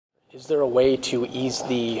Is there a way to ease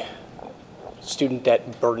the student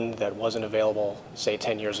debt burden that wasn't available, say,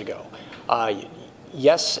 10 years ago?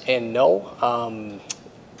 Yes and no.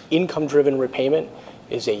 Income-driven repayment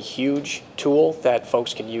is a huge tool that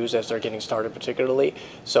folks can use as they're getting started particularly.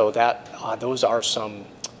 So that those are some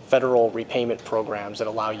federal repayment programs that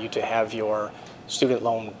allow you to have your student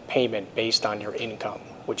loan payment based on your income,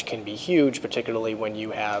 which can be huge, particularly when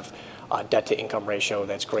you have a debt-to-income ratio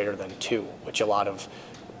that's greater than 2, which a lot of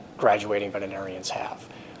graduating veterinarians have.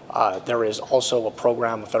 There is also a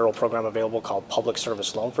federal program available called Public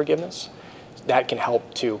Service Loan Forgiveness. That can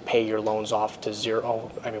help to pay your loans off to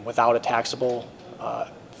zero, without a taxable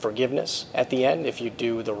forgiveness at the end if you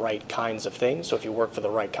do the right kinds of things. So if you work for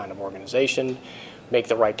the right kind of organization, make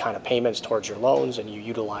the right kind of payments towards your loans, and you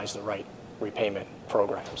utilize the right repayment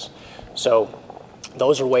programs. So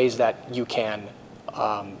those are ways that you can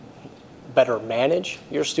better manage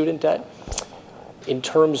your student debt. In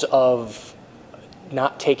terms of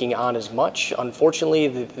not taking on as much, unfortunately,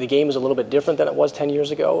 the game is a little bit different than it was 10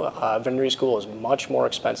 years ago. Veterinary school is much more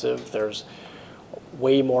expensive. There's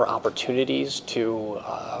way more opportunities to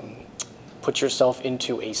put yourself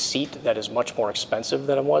into a seat that is much more expensive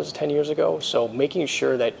than it was 10 years ago. So making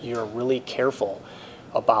sure that you're really careful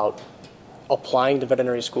about applying to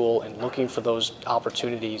veterinary school and looking for those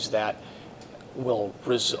opportunities that will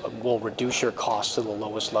reduce your costs to the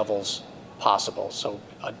lowest levels possible. So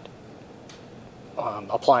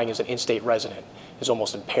applying as an in-state resident is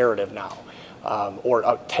almost imperative now. Or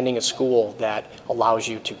attending a school that allows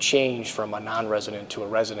you to change from a non-resident to a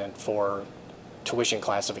resident for tuition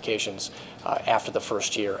classifications after the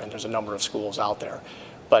first year, and there's a number of schools out there.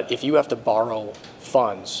 But if you have to borrow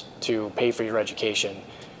funds to pay for your education,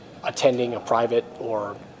 attending a private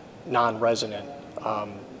or non-resident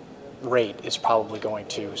rate is probably going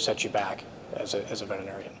to set you back as a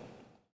veterinarian.